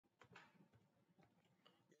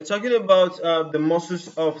Talking about the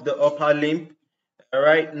muscles of the upper limb. All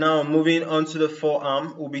right, now moving on to the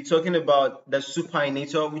forearm, we'll be talking about the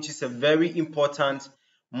supinator, which is a very important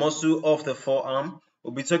muscle of the forearm.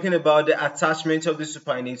 We'll be talking about the attachment of the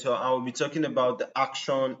supinator, and we'll be talking about the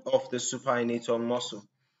action of the supinator muscle.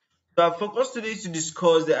 So our focus today is to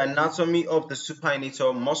discuss the anatomy of the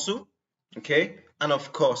supinator muscle, okay, and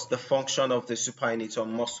of course the function of the supinator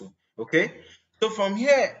muscle, okay. So from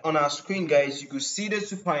here on our screen, guys, you could see the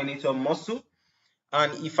supinator muscle.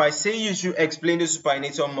 And if I say you should explain the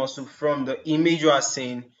supinator muscle from the image you are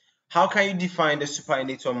seeing, how can you define the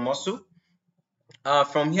supinator muscle?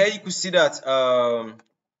 From here, you could see that,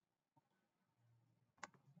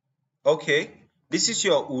 okay, this is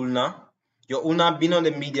your ulna being on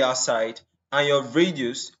the medial side, and your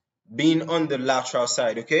radius being on the lateral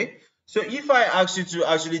side, okay? So if I ask you to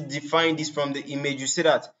actually define this from the image, you see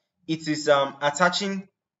that it is attaching,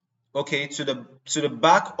 okay, to the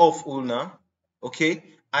back of ulna, okay,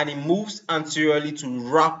 and it moves anteriorly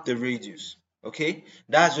to wrap the radius, okay.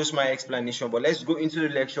 That's just my explanation, but let's go into the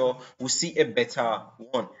lecture. We'll see a better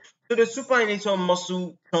one. So the supinator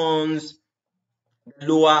muscle turns the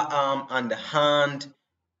lower arm and the hand,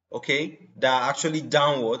 okay, that are actually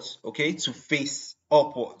downwards, okay, to face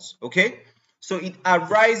upwards, okay. So it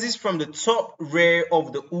arises from the top rear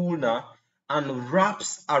of the ulna and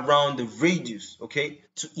wraps around the radius, okay,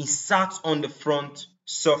 to insert on the front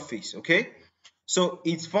surface, okay. So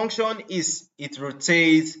its function is it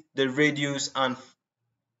rotates the radius and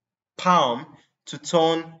palm to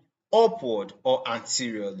turn upward or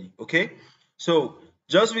anteriorly, okay. So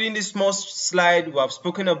just within this small slide, we have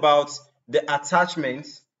spoken about the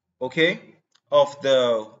attachments, okay, of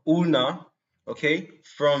the ulna, okay,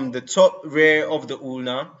 from the top rear of the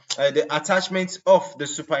ulna, the attachments of the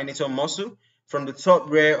supinator muscle from the top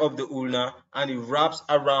rear of the ulna, and it wraps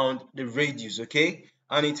around the radius, okay,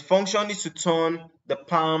 and its function is to turn the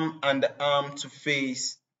palm and the arm to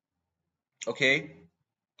face, okay,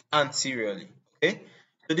 anteriorly, okay.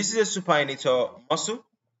 So this is a supinator muscle,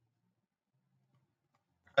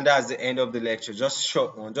 and that's the end of the lecture. Just a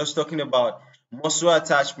short one, just talking about muscle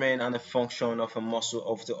attachment and the function of a muscle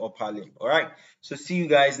of the upper limb. All right, so see you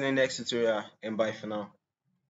guys in the next tutorial, and bye for now.